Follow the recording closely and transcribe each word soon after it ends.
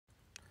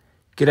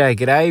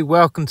G'day.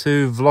 Welcome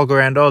to Vlog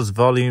Around Oz,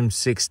 Volume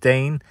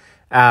 16.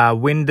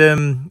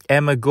 Wyndham,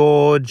 Emma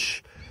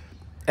Gorge,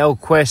 El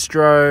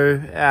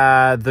Questro,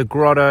 the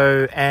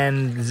Grotto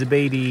and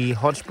Zabidi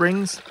Hot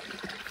Springs.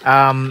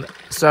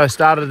 So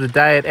started the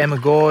day at Emma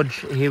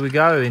Gorge. Here we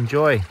go.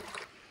 Enjoy.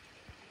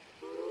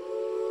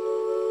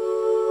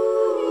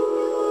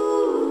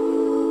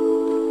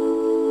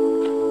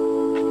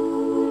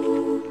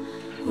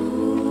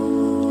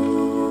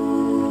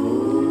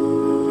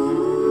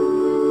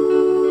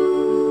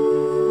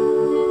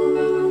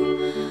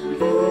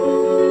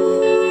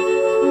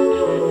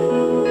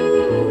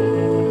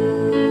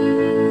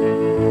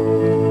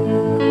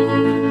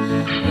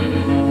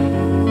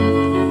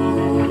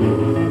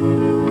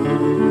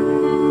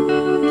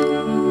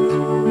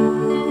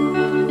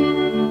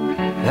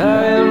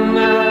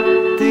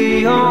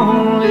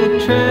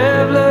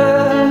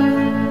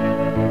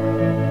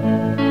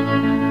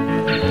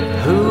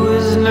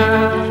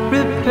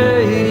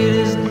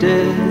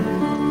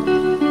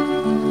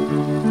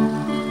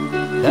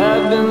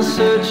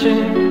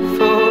 Searching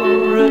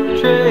for a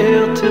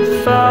trail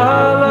to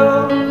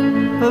follow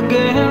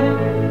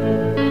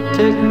again.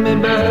 Take me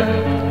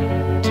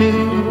back to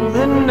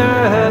the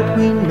night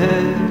we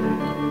met,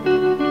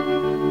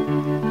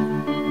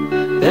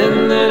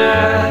 and then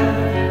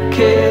I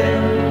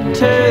can't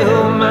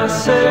tell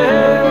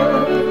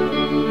myself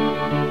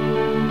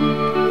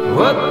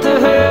what the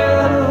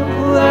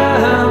hell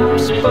I'm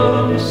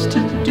supposed to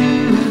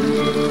do.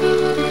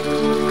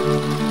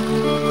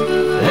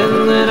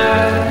 And then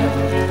I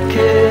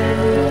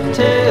can't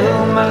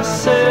tell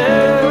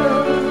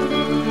myself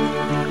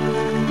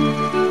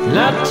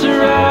not to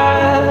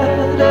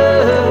ride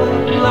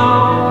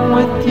along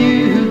with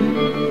you.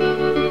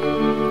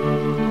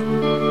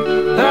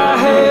 I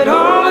had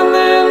all and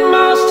then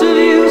most of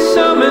you,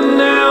 some and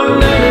now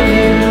none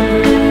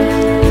of you.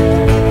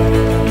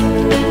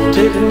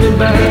 Take me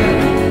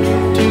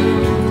back to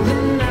the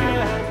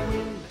night.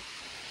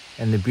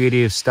 And the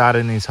beauty of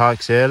starting these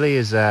hikes early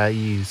is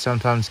you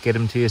sometimes get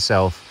them to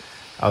yourself.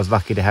 I was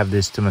lucky to have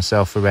this to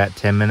myself for about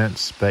 10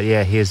 minutes. But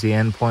yeah, here's the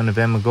end point of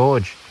Emma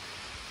Gorge.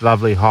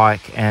 Lovely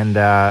hike and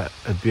a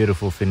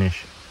beautiful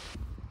finish.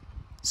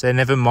 So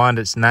never mind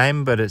its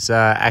name, but it's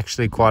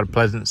actually quite a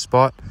pleasant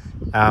spot.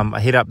 I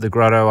hit up the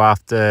grotto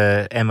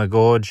after Emma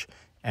Gorge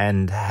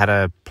and had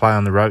a play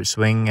on the rope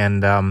swing.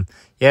 And yeah,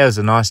 it was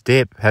a nice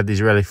dip. Had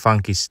these really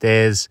funky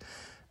stairs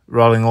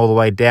rolling all the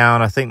way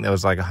down. I think there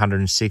was like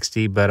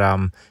 160, but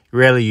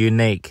really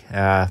unique.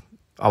 I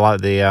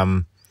like the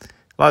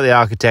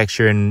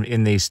architecture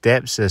in these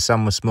steps.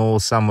 Some were small,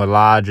 some were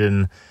large,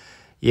 and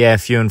yeah,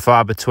 few and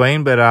far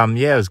between. But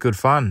yeah, it was good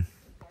fun.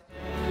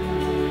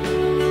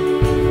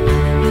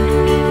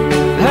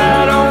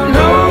 I don't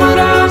know what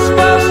I'm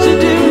supposed to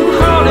do,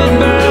 haunted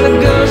by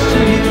the ghost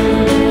of you.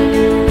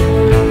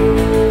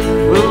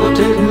 Oh,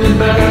 take me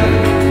back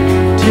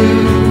to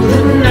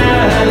the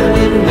night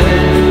we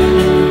met,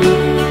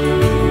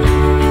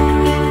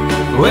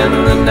 when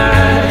the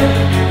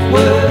night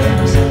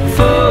was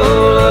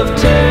full of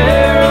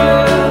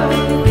terror,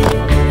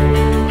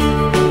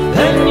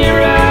 and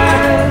your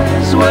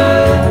eyes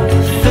were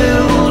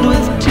filled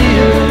with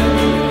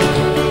tears,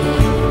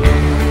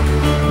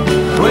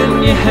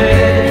 when you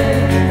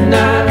had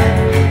not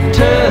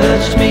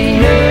touched me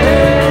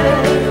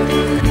yet.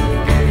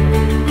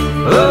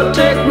 Oh,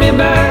 take me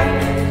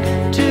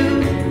back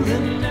to the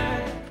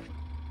night.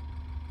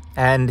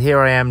 And here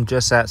I am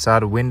just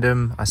outside of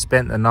Wyndham. I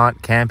spent the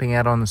night camping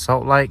out on the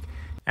Salt Lake.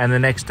 And the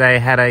next day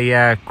had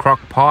a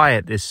crock pie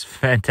at this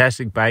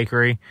fantastic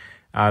bakery.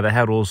 They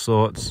had all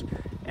sorts,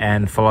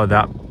 and followed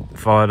up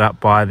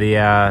by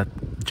the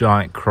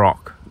giant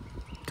crock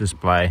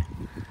display.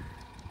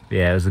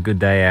 Yeah, it was a good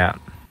day out.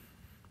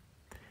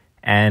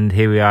 And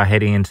here we are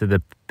heading into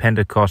the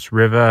Pentecost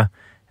River,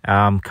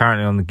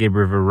 currently on the Gibb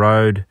River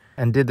Road,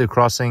 and did the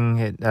crossing.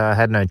 It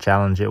had no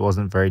challenge. It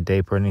wasn't very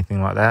deep or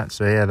anything like that.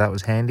 So yeah, that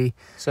was handy.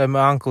 So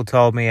my uncle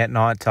told me at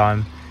night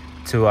time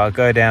to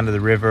go down to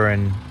the river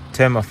and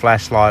turn my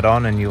flashlight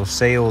on, and you'll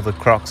see all the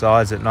crocs'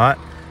 eyes at night.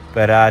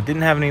 But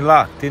didn't have any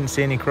luck, didn't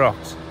see any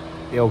crocs.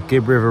 The old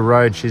Gibb River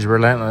Road, she's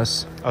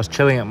relentless. I was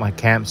chilling at my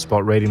camp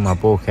spot reading my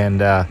book, and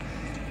the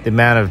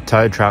amount of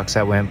tow trucks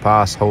that went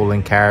past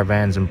hauling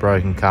caravans and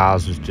broken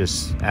cars was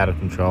just out of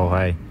control,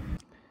 hey.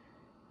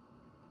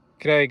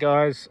 G'day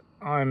guys,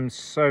 I'm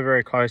so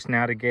very close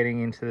now to getting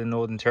into the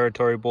Northern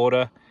Territory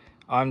border.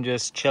 I'm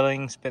just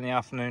chilling, spent the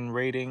afternoon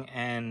reading,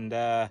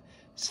 and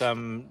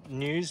some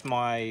news.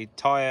 My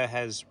tyre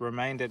has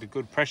remained at a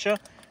good pressure.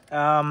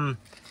 But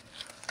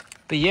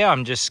yeah,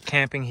 I'm just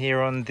camping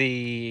here on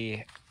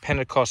the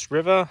Pentecost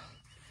River.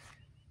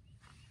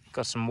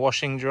 Got some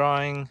washing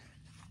drying.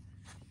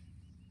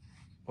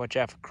 Watch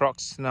out for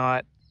crocs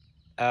tonight.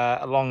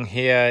 Along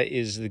here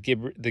is the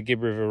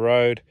Gibb River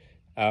Road.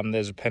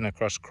 There's a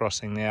Pentecost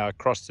crossing there. I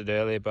crossed it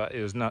earlier, but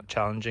it was not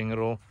challenging at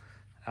all.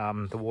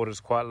 The water's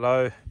quite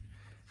low.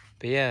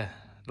 But yeah,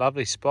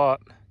 lovely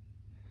spot.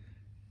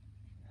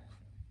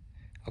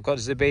 I've got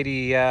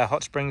Zabidi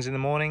hot springs in the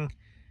morning,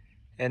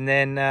 and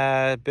then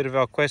a bit of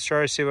El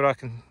Questro, see what I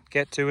can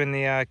get to in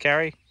the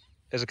carry.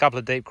 There's a couple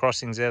of deep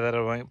crossings there that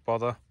I won't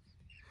bother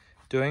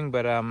doing,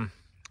 but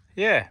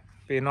yeah,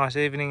 be a nice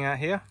evening out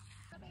here.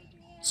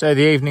 So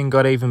the evening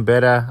got even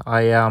better.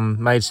 I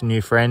made some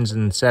new friends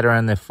and sat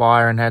around their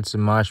fire and had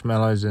some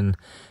marshmallows and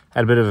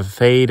had a bit of a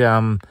feed.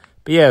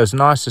 But yeah, it was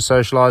nice to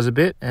socialise a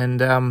bit,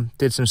 and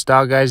did some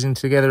stargazing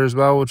together as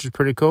well, which was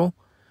pretty cool.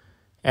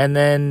 And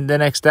then the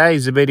next day,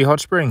 Zabidi Hot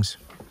Springs.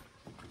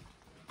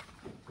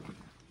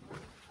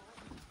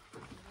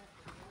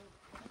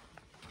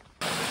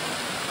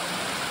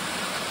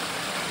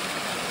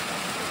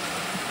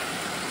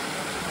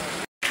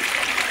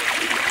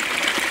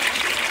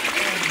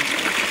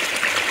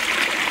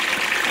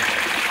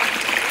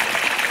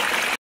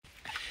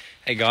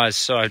 Hey guys,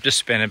 so I've just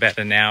spent about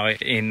an hour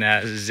in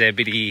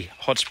Zabidi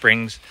Hot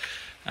Springs.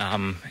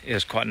 It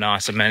was quite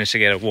nice. I managed to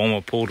get a warmer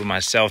pool to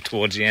myself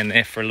towards the end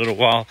there for a little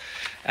while,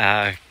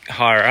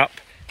 higher up.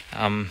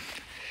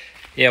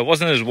 Yeah, it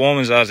wasn't as warm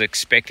as I was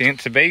expecting it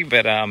to be,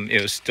 but it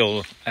was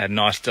still a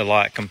nice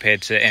delight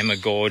compared to Emma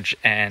Gorge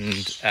and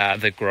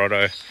the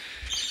Grotto.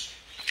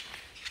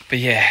 But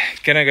yeah,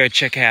 gonna go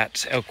check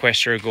out El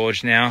Questro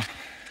Gorge now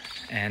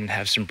and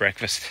have some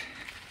breakfast.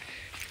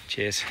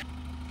 Cheers.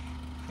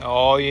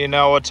 Oh, you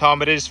know what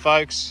time it is,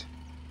 folks.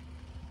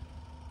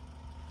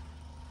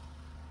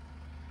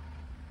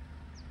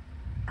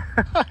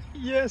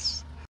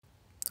 Yes.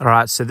 All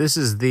right, so this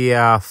is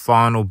the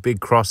final big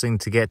crossing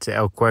to get to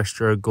El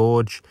Questro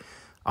Gorge.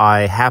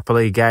 I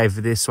happily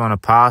gave this one a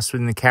pass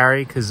in the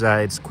carry because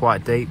it's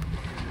quite deep,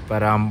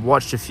 but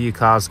watched a few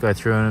cars go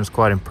through and it was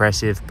quite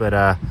impressive.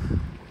 But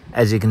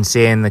as you can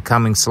see in the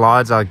coming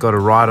slides, I got a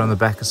ride on the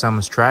back of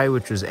someone's tray,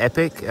 which was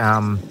epic.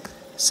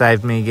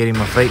 Saved me getting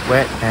my feet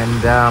wet,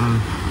 and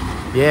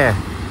yeah,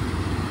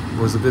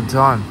 it was a good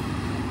time.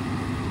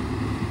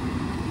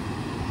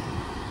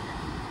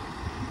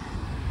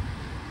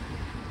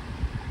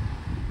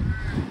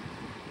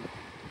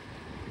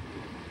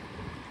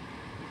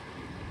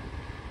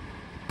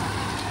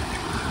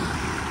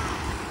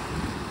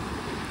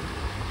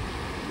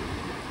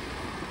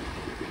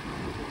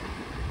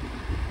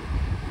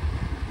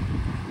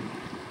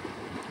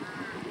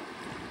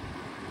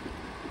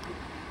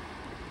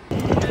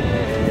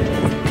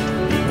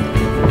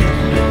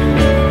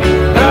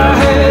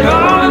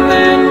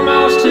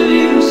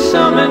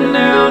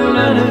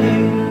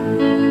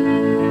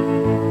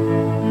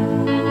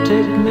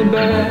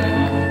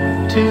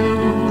 Back to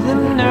the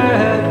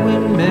night we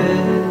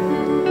met.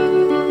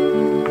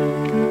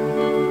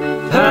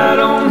 I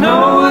don't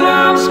know what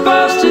I'm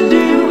supposed to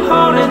do,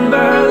 haunted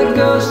by the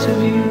ghost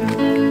of you.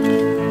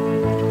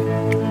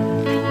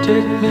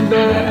 Take me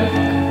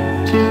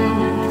back to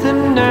the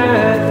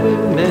night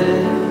we met.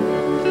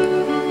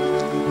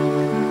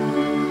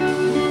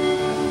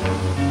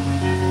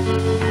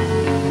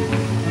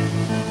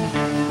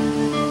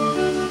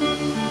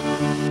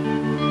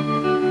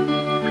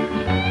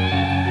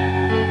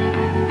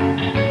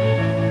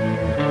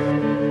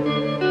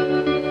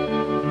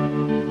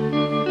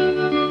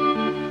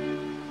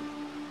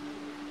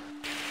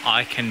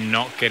 I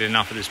cannot get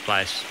enough of this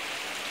place.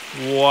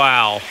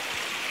 Wow.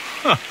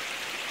 Huh.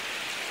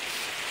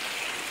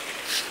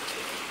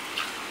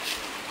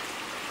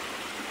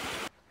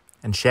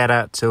 And shout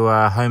out to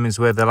Home is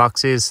Where the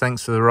Lux is.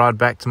 Thanks for the ride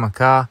back to my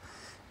car.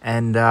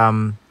 And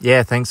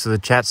yeah, thanks for the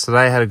chats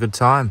today. Had a good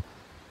time.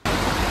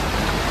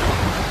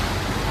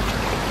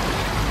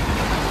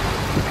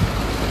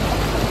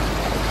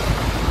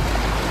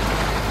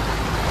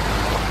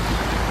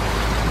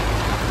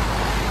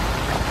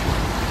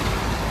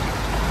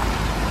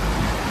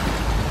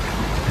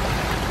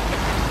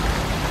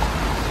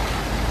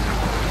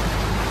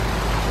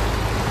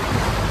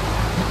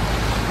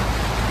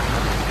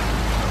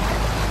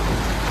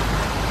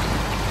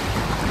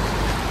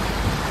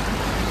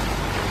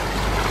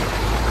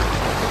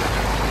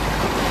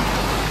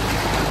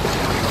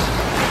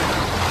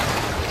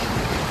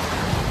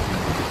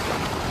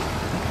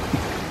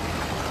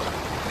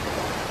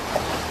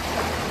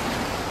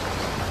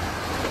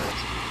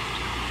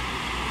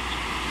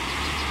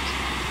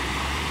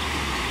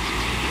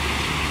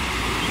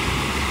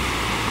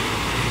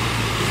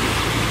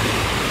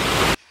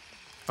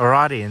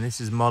 Alrighty, and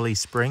this is Molly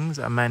Springs.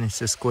 I managed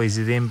to squeeze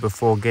it in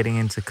before getting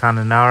into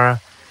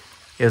Kununurra.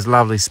 It was a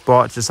lovely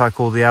spot, just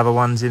like all the other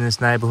ones in this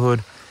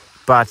neighbourhood.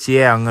 But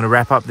yeah, I'm going to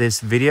wrap up this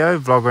video,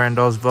 Vlog Around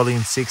Oz Volume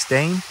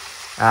 16,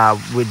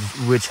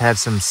 which had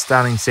some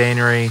stunning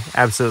scenery.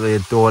 Absolutely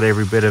adored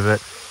every bit of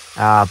it.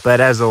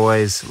 But as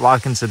always,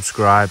 like and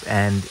subscribe.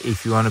 And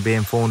if you want to be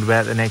informed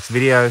about the next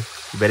video,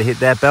 you better hit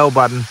that bell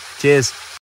button. Cheers.